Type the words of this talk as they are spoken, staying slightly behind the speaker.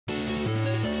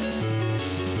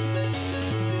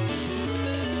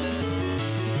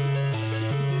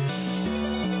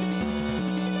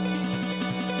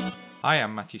Hi,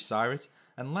 I'm Matthew Cyrus,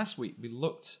 and last week we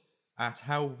looked at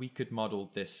how we could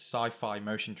model this sci-fi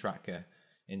motion tracker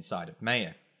inside of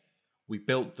Maya. We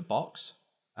built the box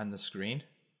and the screen,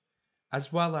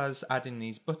 as well as adding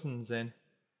these buttons in,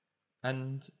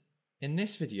 and in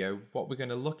this video what we're going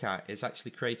to look at is actually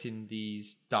creating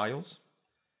these dials,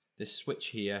 this switch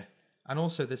here, and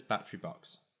also this battery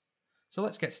box. So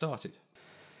let's get started.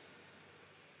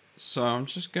 So I'm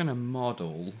just going to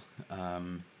model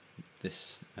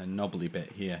this knobbly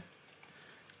bit here,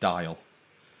 dial.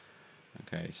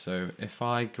 Okay, so if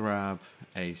I grab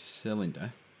a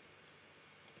cylinder,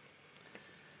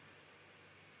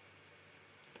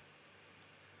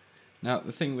 now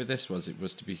the thing with this was it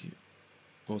was to be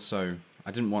also,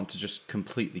 I didn't want to just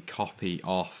completely copy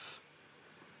off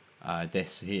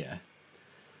this here.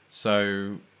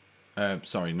 So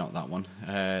sorry, not that one,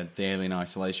 the alien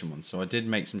isolation one. So I did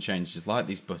make some changes, like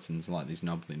these buttons, like these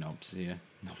knobbly knobs here.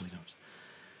 Knobbly knobs.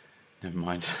 Never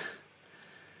mind.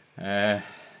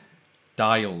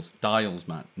 Dials,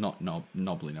 man, not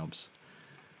knobbly knobs.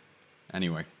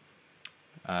 Anyway,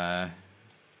 so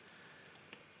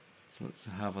let's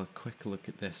have a quick look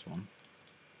at this one.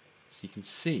 So you can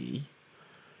see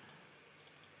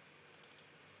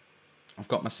I've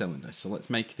got my cylinder. So let's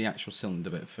make the actual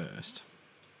cylinder bit first.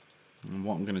 And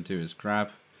what I'm going to do is press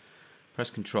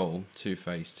Control, two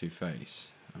face.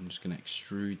 I'm just going to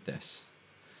extrude this,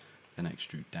 then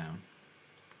extrude down.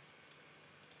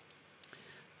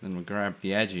 Then we'll grab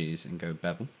the edges and go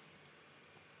bevel.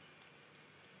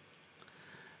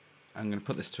 I'm going to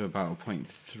put this to about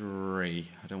 0.3.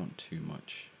 I don't want too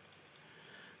much.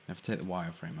 Now if I take the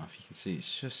wireframe off, you can see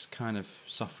it's just kind of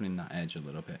softening that edge a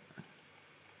little bit.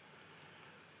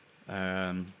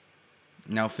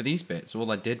 Now for these bits,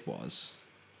 all I did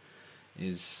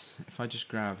is if I just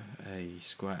grab a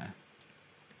square,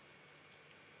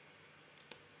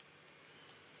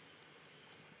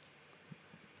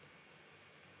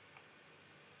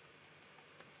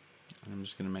 and I'm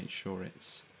just going to make sure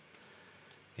it's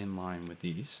in line with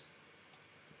these,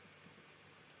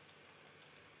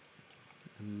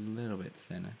 a little bit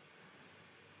thinner.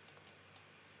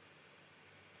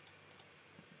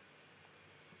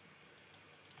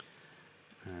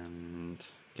 And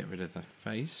get rid of the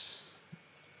face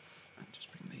and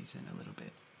just bring these in a little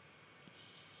bit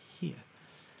here.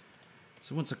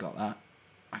 So once I've got that,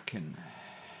 I can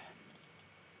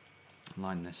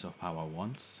line this up how I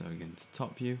want. So again, to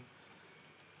top view.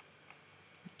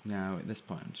 Now at this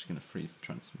point I'm just going to freeze the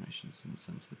transformations and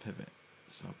send to the pivot.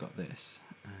 So I've got this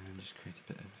and just create a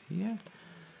bit of here.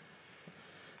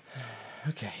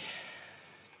 Okay,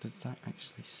 does that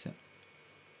actually sit?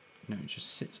 No, it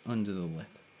just sits under the lip.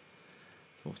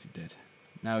 Thought it did.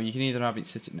 Now you can either have it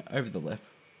sitting over the lip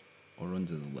or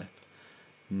under the lip,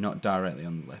 not directly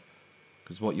on the lip,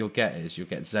 because what you'll get is you'll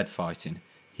get Z fighting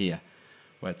here,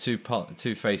 where two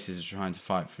faces are trying to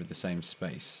fight for the same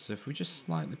space. So if we just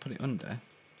slightly put it under,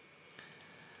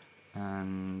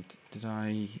 and did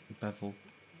I bevel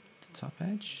the top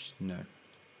edge? No.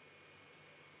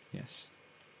 Yes.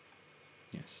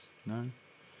 Yes. No.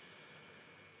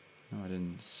 No, I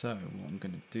didn't. So what I'm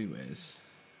going to do is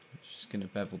I'm just going to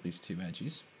bevel these two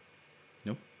edges.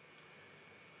 Nope.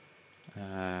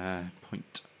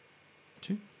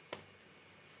 0.2.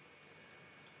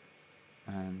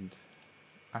 And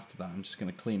after that, I'm just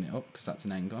going to clean it up because that's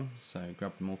an end on. So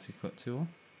grab the multi-cut tool.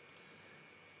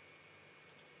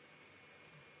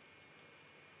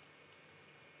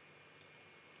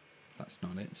 That's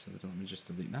not it. So let me just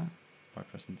delete that by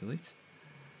pressing delete.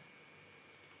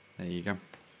 There you go.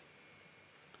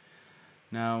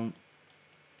 Now,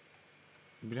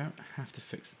 we don't have to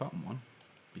fix the bottom one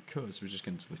because we're just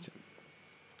going to delete it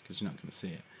because you're not going to see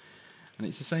it. And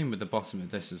it's the same with the bottom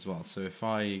of this as well. So if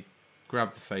I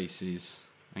grab the faces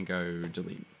and go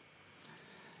delete.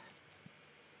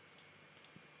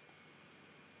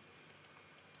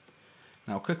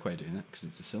 Now a quick way of doing that, because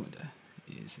it's a cylinder,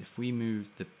 is if we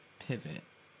move the pivot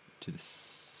to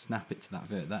snap it to that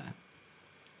vert there,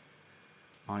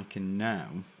 I can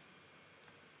now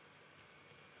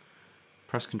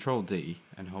press Control D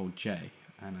and hold J,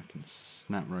 and I can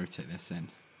snap rotate this in.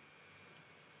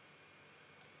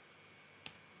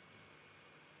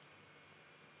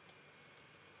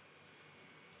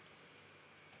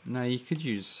 Now you could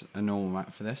use a normal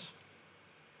mat for this.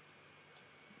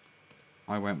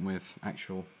 I went with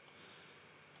actual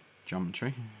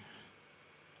geometry.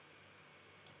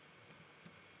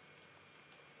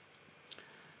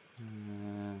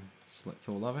 Select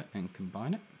all of it and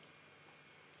combine it.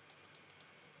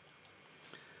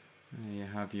 There you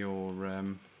have your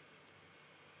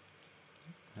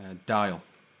dial.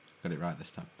 Got it right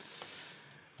this time.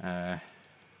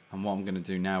 And what I'm going to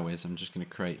do now is I'm just going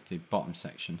to create the bottom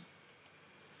section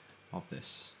of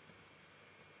this.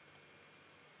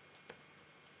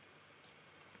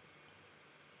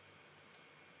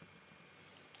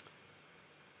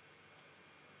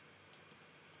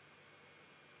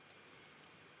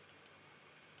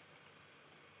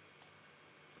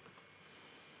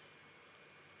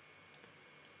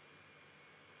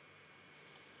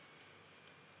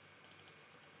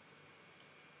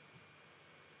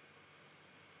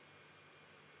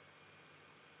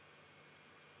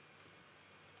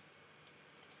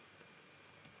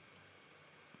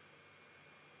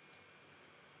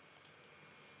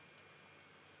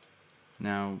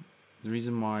 Now, the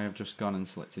reason why I've just gone and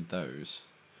selected those,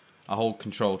 I hold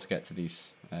Control to get to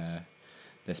these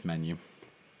this menu.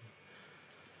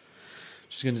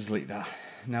 Just going to delete that.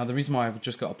 Now, the reason why I've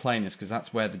just got a plane is because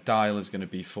that's where the dial is going to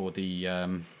be for the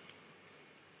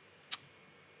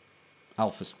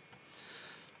alphas.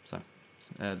 So,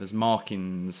 there's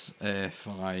markings. If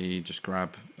I just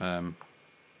grab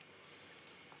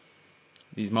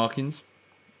these markings,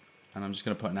 and I'm just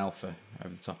going to put an alpha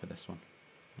over the top of this one.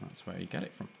 That's where you get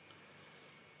it from.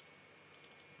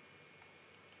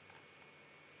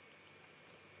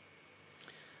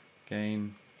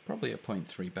 Again, probably a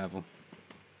 0.3 bevel.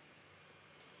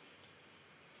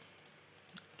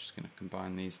 Just going to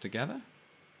combine these together.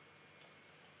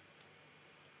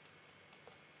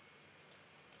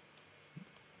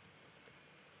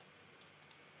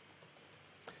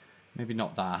 Maybe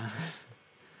not that.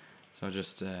 So I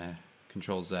just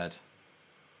Control Z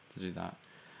to do that.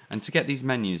 And to get these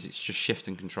menus, it's just Shift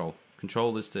and Control.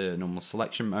 Control is the normal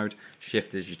selection mode,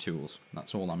 Shift is your tools.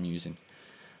 That's all I'm using,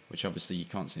 which obviously you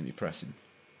can't see me pressing.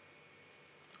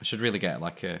 I should really get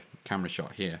like a camera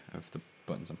shot here of the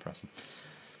buttons I'm pressing.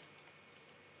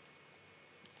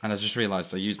 And I just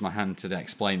realised I used my hand to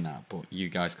explain that, but you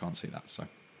guys can't see that, so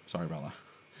sorry about that.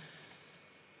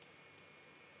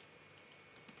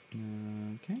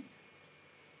 Okay.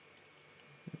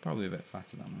 They're probably a bit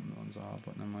fatter than the ones are,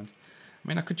 but never mind. I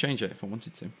mean, I could change it if I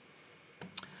wanted to.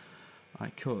 I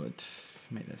could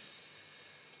make this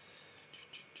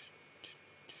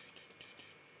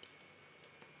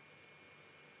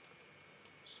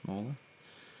smaller.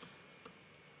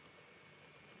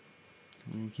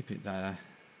 I'm going to keep it there.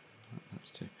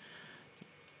 That's two.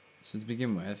 So to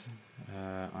begin with,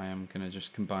 I am going to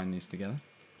just combine these together.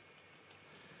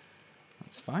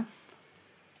 That's fine.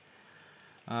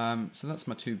 So that's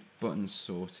my two buttons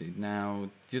sorted. Now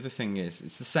the other thing is,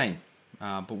 it's the same,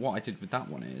 but what I did with that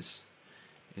one is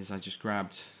I just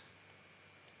grabbed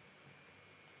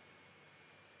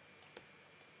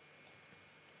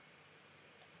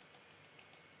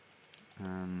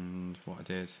and what I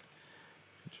did,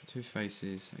 two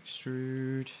faces,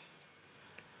 extrude,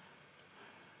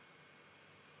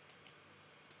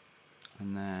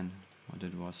 and then what I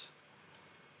did was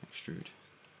extrude.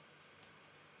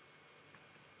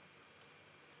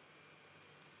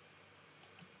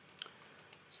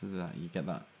 So that you get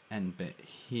that end bit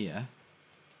here.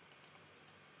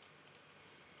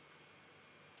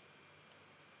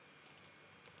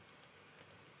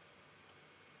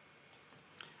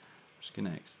 I'm just going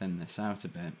to extend this out a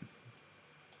bit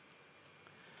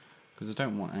because I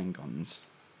don't want n-gons.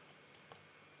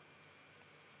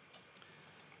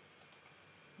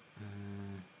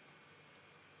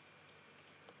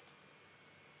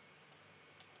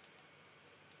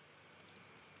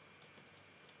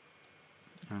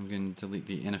 I'm going to delete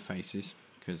the inner faces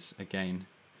because, again,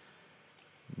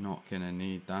 not going to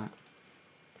need that.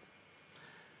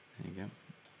 There you go.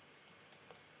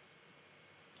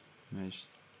 Merge.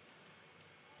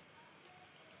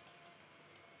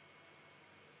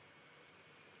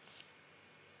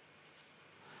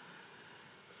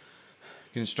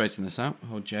 Going to straighten this out.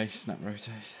 Hold J, snap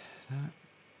rotate that.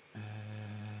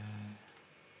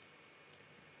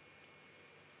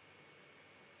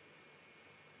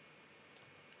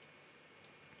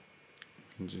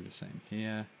 Do the same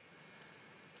here.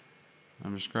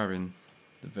 I'm just grabbing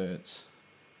the verts.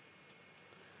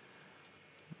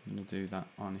 I'm going to do that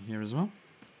on here as well.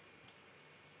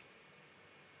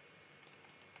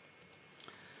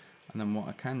 And then what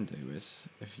I can do is,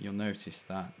 if you'll notice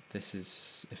that this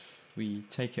is, if we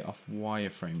take it off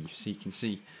wireframe, you can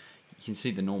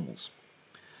see the normals.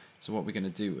 So what we're going to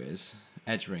do is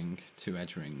edge ring to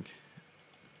edge ring,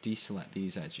 deselect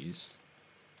these edges,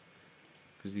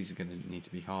 because these are going to need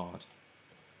to be hard.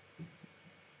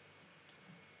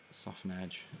 Soften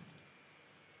edge.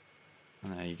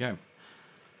 And there you go.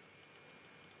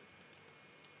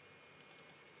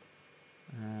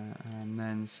 And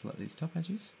then select these top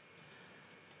edges.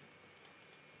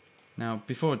 Now,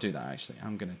 before I do that, actually,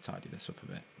 I'm going to tidy this up a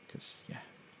bit, because, yeah,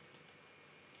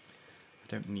 I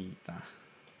don't need that.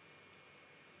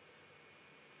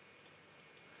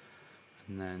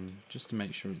 And then, just to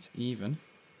make sure it's even,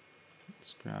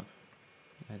 let's grab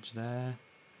edge there,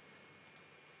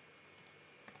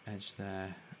 edge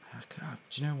there.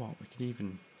 Do you know what? We could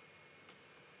even...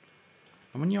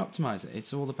 And when you optimize it,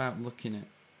 it's all about looking at...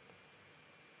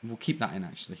 We'll keep that in,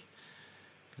 actually.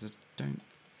 Because I don't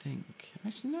think...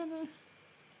 Actually, no.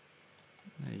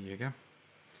 There you go.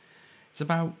 It's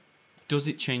about, does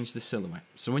it change the silhouette?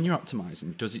 So when you're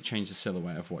optimizing, does it change the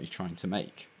silhouette of what you're trying to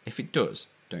make? If it does,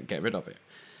 don't get rid of it.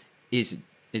 Is it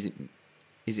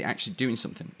actually doing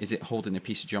something? Is it holding a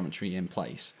piece of geometry in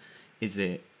place? Is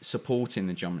it supporting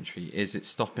the geometry? Is it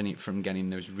stopping it from getting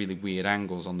those really weird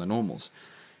angles on the normals?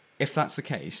 If that's the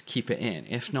case, keep it in.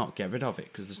 If not, get rid of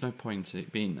it, because there's no point in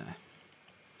it being there.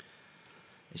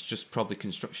 It's just probably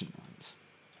construction lines.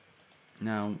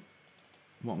 Now,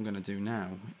 what I'm going to do now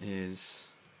is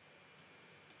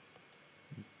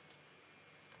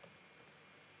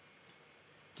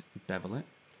bevel it.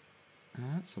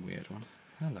 That's a weird one.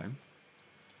 Hello.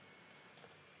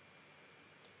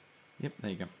 Yep,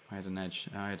 there you go. I had an edge.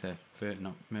 I had a vert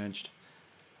not merged.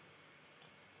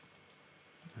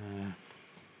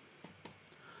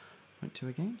 Point 2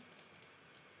 again.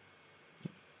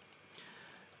 Yep.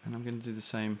 And I'm going to do the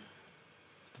same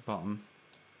for the bottom.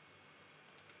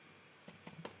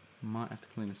 Might have to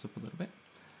clean this up a little bit.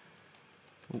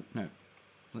 Oh, no.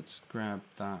 Let's grab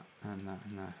that and that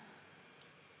and that.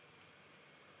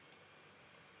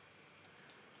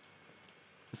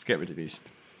 Let's get rid of these.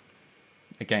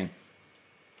 Again,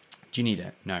 do you need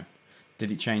it? No.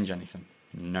 Did it change anything?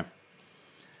 No.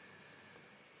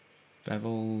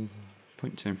 Bevel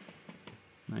 0.2.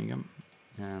 There you go.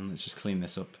 And let's just clean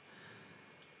this up.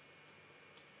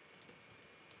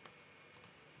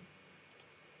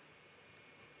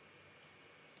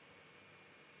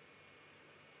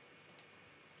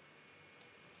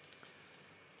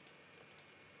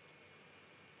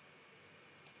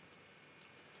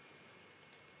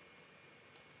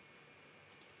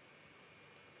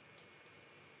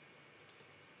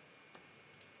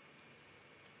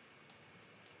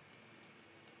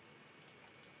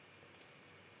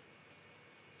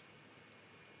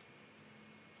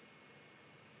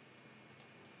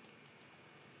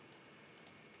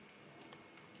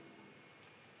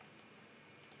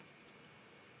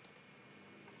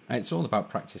 It's all about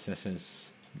practice. This is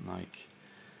like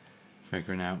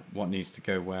figuring out what needs to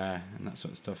go where and that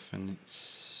sort of stuff. And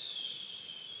it's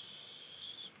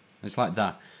like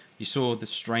that. You saw the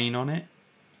strain on it,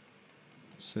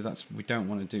 so we don't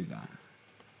want to do that.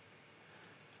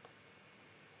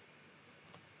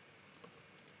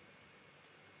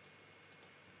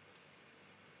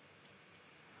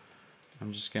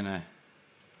 I'm just gonna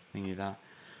thingy that.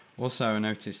 Also, I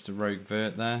noticed a rogue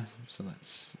vert there, so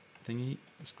let's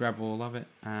grab all of it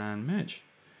and merge.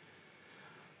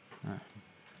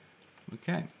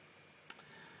 Okay,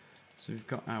 so we've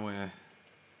got our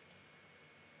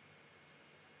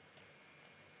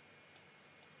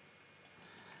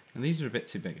and these are a bit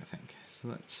too big, I think, so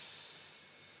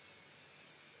let's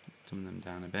dumb them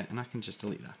down a bit, and I can just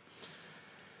delete that.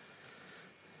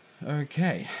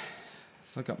 Okay,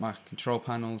 so I've got my control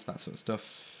panels, that sort of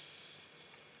stuff.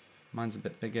 Mine's a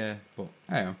bit bigger, but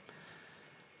oh.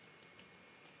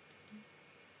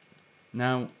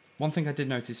 Now, one thing I did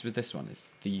notice with this one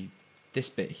is this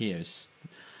bit here is,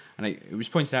 and it was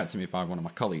pointed out to me by one of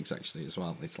my colleagues actually as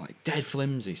well. It's like dead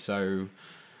flimsy. So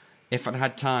if I'd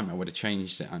had time, I would have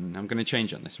changed it. And I'm going to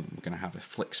change it on this one. We're going to have a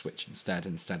flick switch instead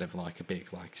of like a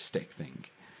big like stick thing.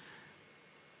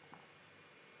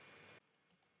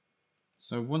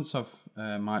 So once I've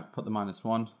put the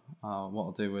 -1, what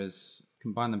I'll do is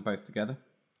combine them both together.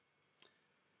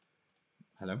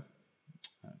 Hello,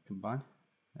 combine.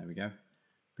 There we go.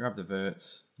 Grab the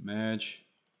verts, merge.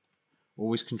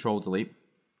 Always Control Delete.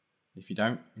 If you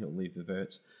don't, it'll leave the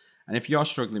verts. And if you're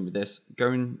struggling with this,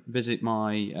 go and visit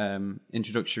my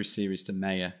introductory series to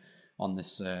Maya on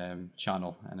this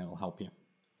channel, and it will help you.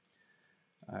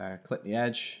 Click the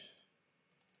edge.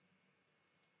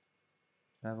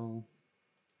 Bevel.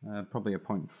 Probably a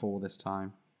 0.4 this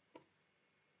time.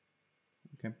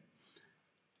 Okay.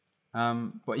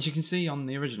 But as you can see on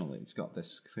the original, it's got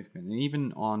this click pin, and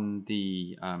even on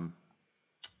the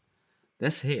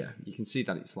this here, you can see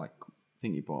that it's like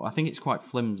thingy, but I think it's quite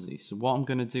flimsy. So what I'm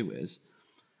going to do is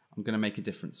I'm going to make a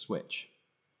different switch.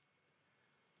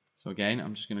 So again,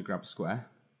 I'm just going to grab a square.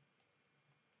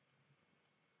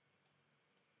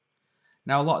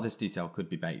 Now a lot of this detail could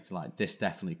be baked, like this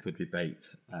definitely could be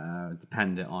baked,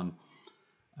 depending on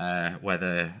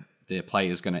whether the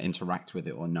player is going to interact with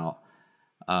it or not.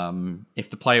 If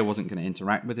the player wasn't going to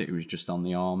interact with it, it was just on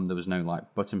the arm. There was no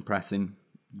like button pressing.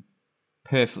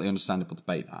 Perfectly understandable to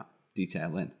bake that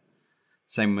detail in.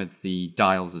 Same with the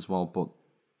dials as well, but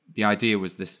the idea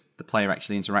was the player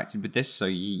actually interacted with this, so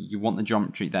you want the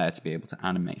geometry there to be able to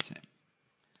animate it.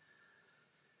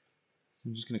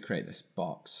 I'm just going to create this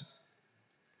box.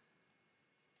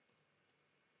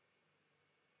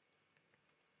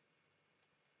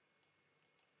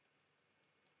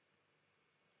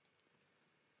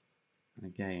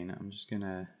 And again, I'm just going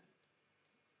to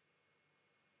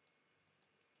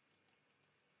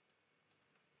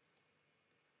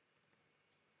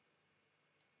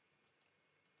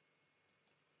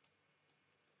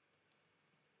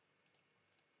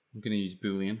use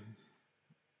Boolean.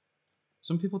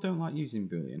 Some people don't like using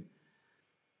Boolean.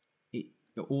 It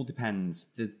all depends.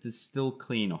 There's still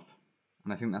cleanup.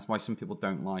 And I think that's why some people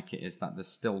don't like it, is that there's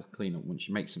still cleanup once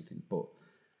you make something. But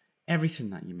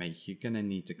everything that you make, you're going to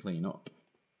need to clean up.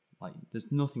 Like,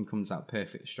 there's nothing comes out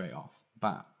perfect straight off the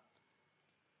bat.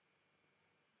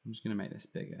 I'm just going to make this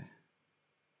bigger.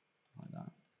 Like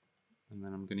that. And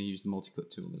then I'm going to use the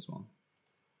multi-cut tool as well.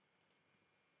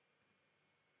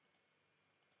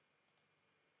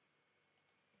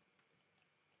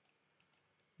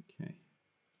 Okay.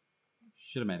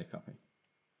 Should have made a copy.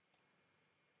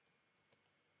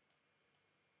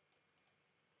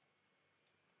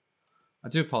 I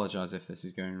do apologise if this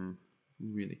is going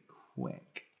really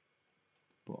quick,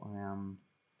 but I am...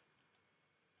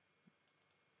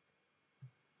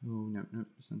 Oh, no,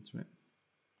 center it.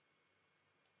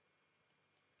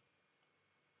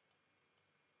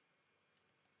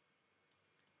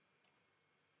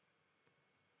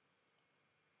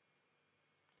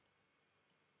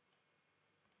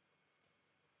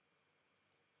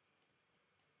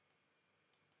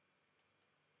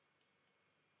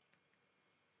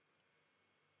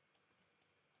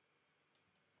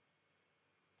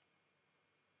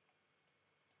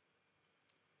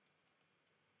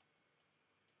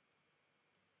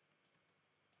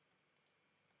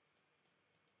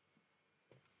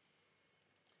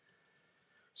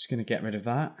 Just going to get rid of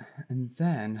that, and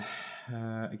then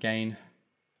again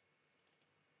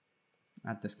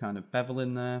add this kind of bevel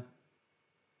in there.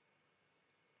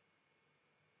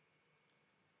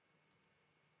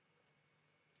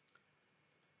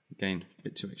 Again, a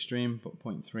bit too extreme, but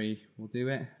 0.3 will do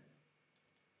it.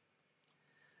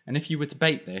 And if you were to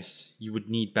bake this, you would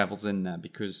need bevels in there,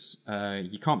 because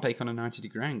you can't bake on a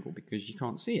 90-degree angle because you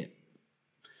can't see it.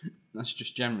 That's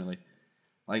just generally.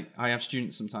 Like, I have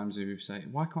students sometimes who say,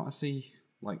 why can't I see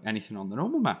like anything on the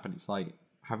normal map? And it's like,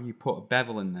 have you put a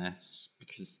bevel in there?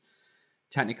 Because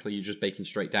technically you're just baking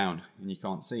straight down and you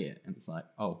can't see it. And it's like,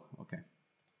 oh, okay.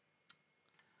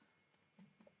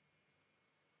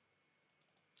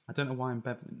 I don't know why I'm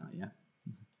beveling that yet.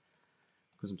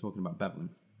 Because I'm talking about beveling.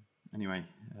 Anyway,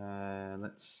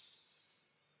 let's...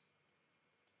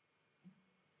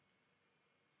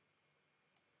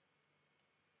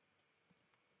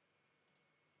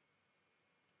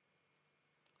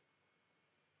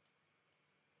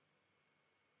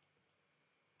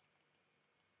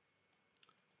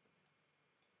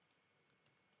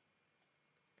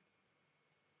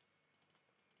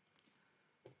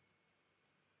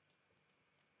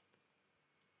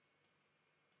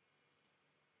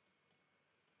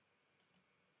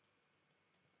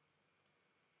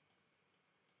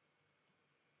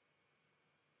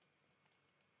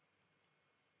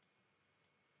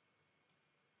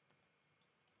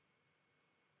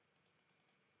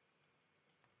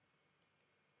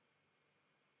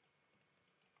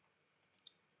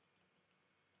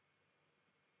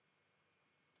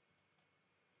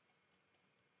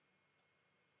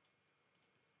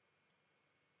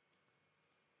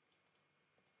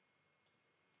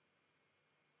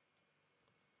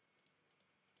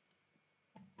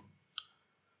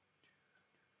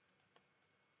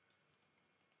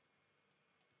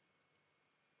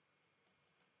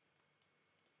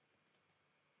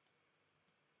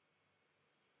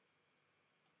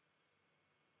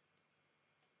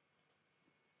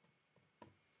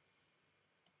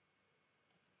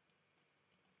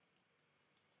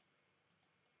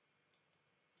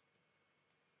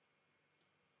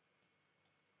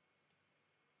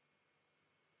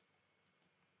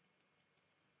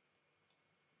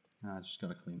 I just got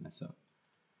to clean this up.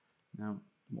 Now,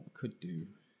 what I could do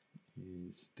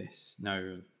is this.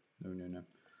 No. I'm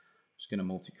just going to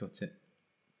multi-cut it.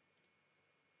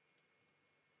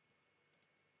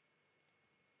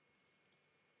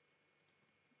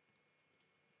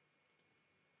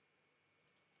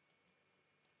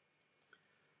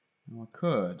 Now, I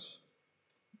could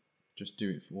just do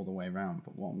it all the way around,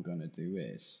 but what I'm going to do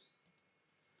is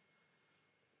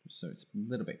just so it's a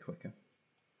little bit quicker,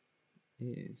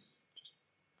 is just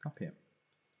copy it.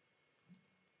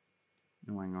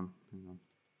 Oh, hang on.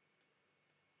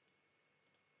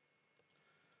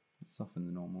 Let's soften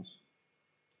the normals.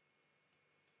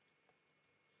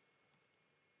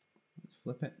 Let's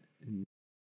flip it.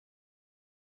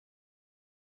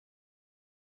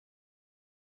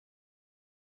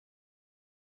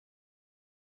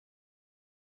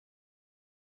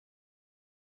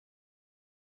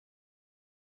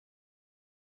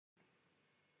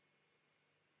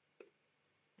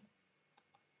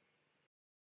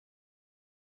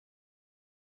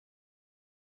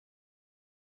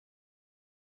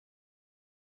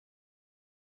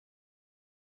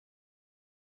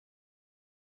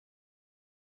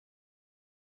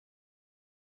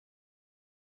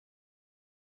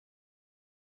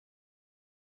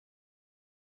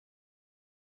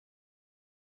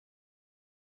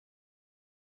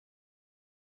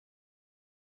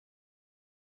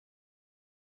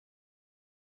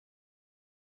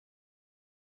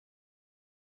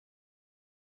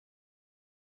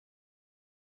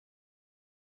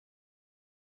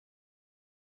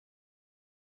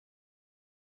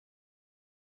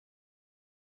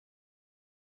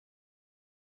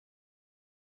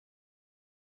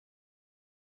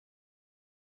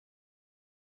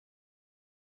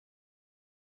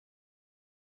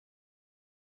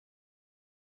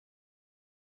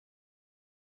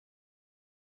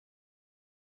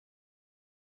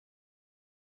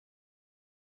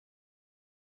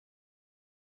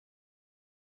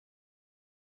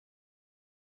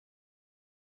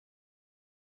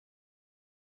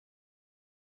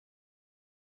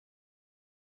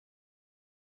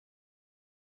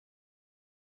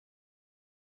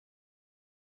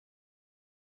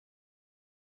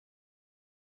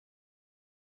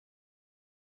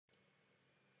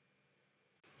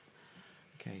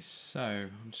 Okay, so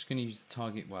I'm just going to use the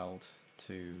target weld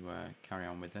to carry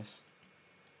on with this.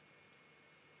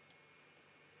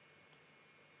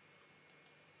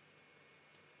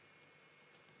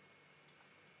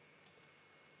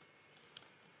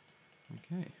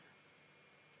 Okay.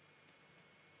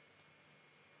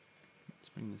 Let's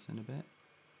bring this in a bit.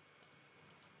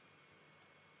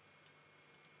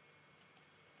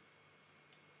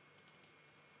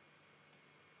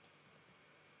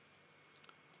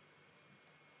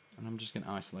 And I'm just going to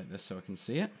isolate this so I can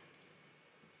see it.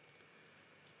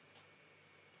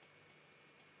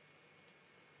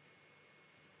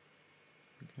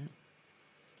 Okay.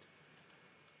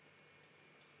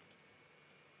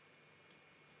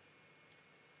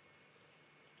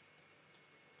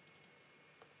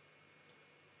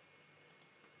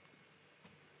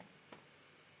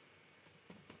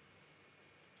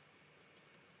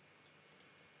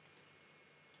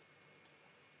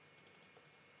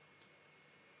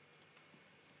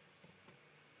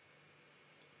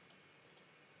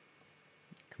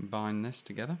 Combine this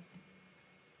together.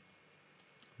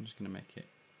 I'm just going to make it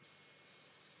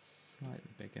slightly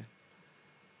bigger.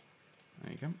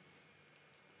 There you go.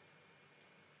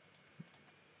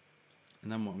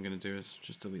 And then what I'm going to do is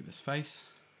just delete this face,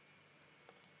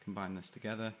 combine this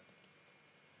together.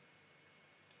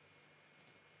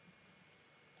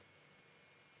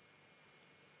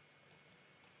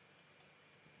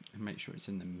 And make sure it's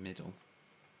in the middle.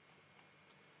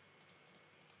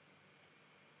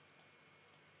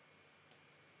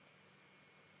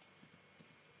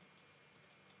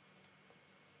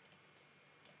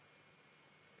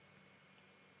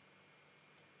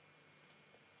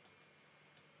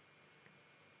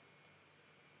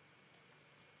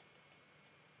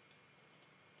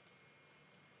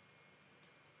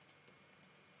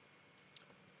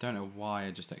 Don't know why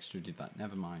I just extruded that,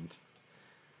 never mind.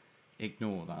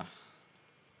 Ignore that.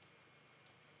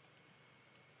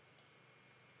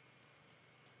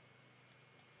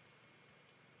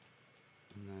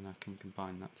 And then I can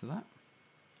combine that to that.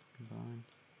 Combine.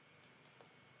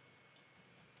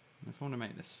 And if I want to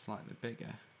make this slightly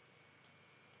bigger,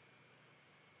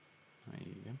 there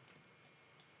you go.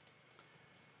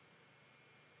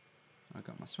 I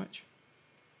got my switch.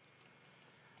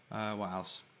 What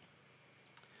else?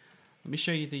 Let me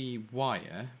show you the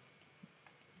wire,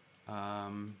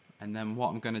 and then what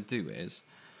I'm going to do is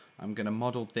I'm going to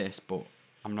model this, but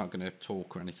I'm not going to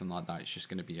talk or anything like that. It's just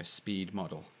going to be a speed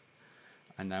model,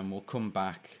 and then we'll come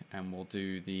back and we'll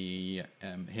do the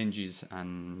hinges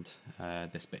and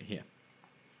this bit here.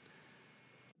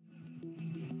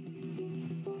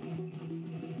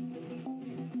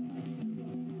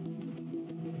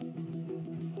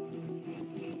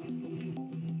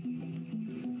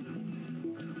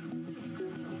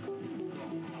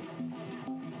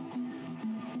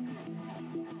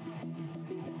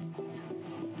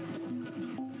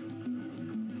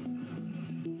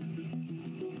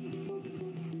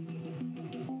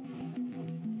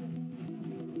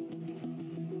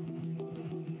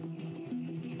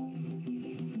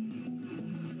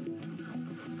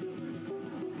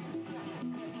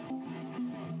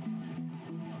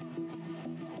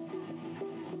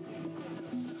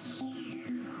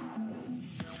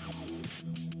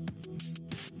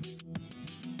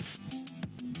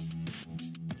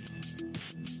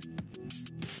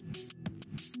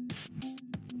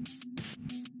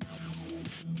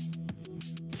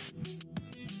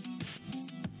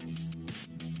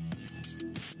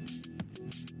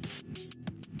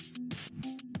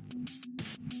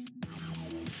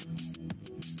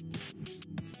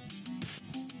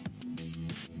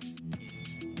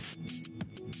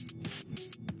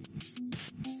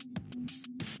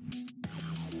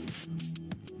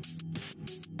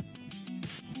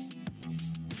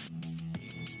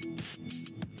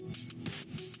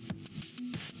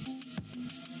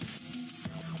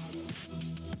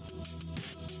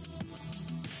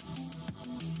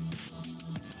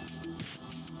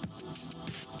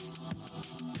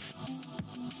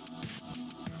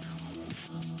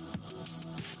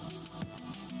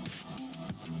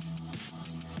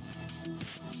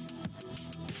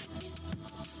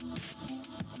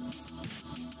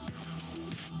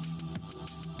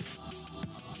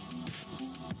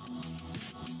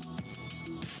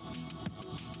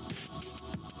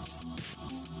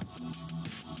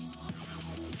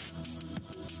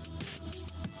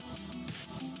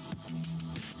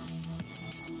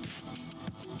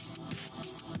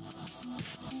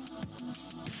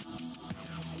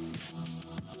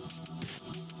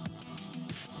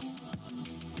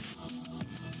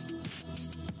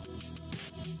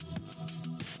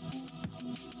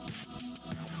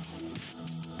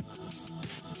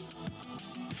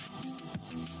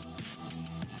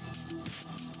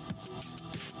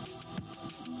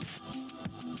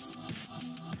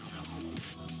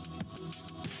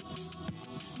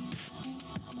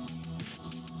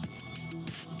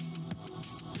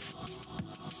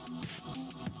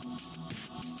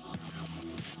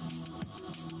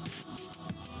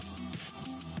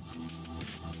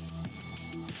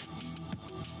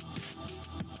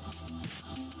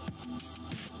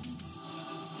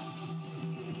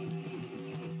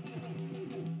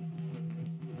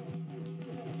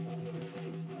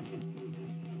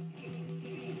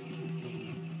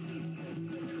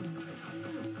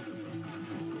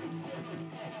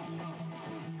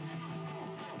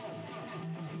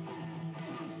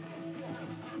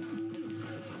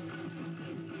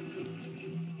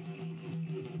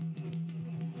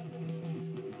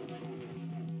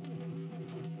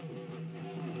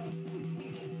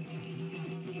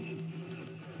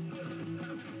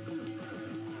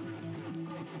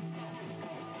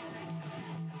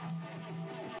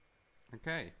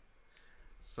 Okay,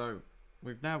 so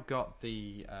we've now got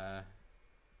the,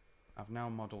 I've now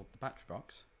modelled the battery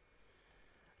box,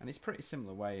 and it's pretty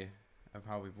similar way of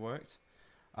how we've worked.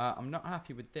 I'm not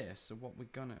happy with this, so what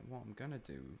I'm gonna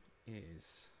do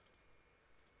is,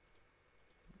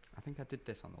 I think I did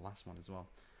this on the last one as well.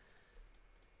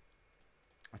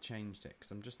 I changed it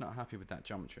because I'm just not happy with that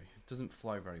geometry. It doesn't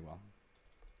flow very well.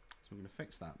 So I'm going to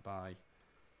fix that by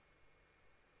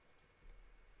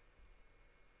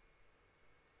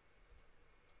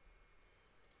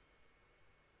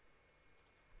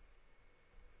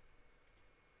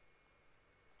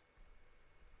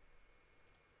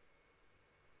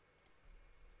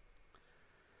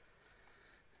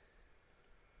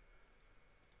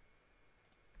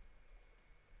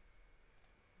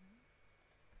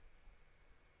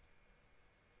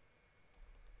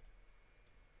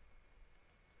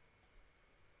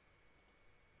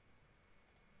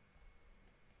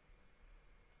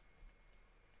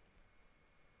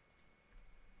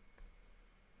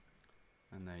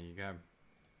and there you go.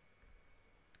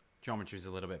 Geometry is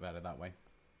a little bit better that way.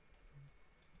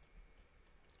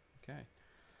 Okay,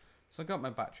 so I got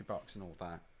my battery box and all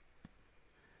that.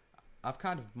 I've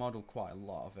kind of modelled quite a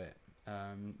lot of it.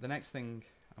 The next thing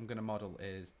I'm going to model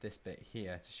is this bit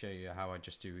here to show you how I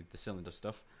just do the cylinder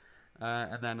stuff.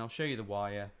 And then I'll show you the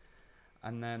wire.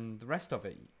 And then the rest of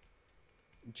it,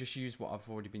 just use what I've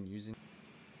already been using.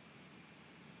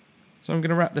 So I'm going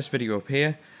to wrap this video up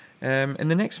here. In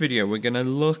the next video, we're going to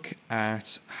look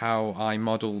at how I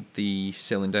modelled the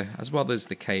cylinder as well as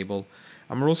the cable.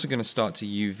 And we're also going to start to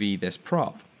UV this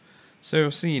prop.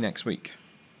 So see you next week.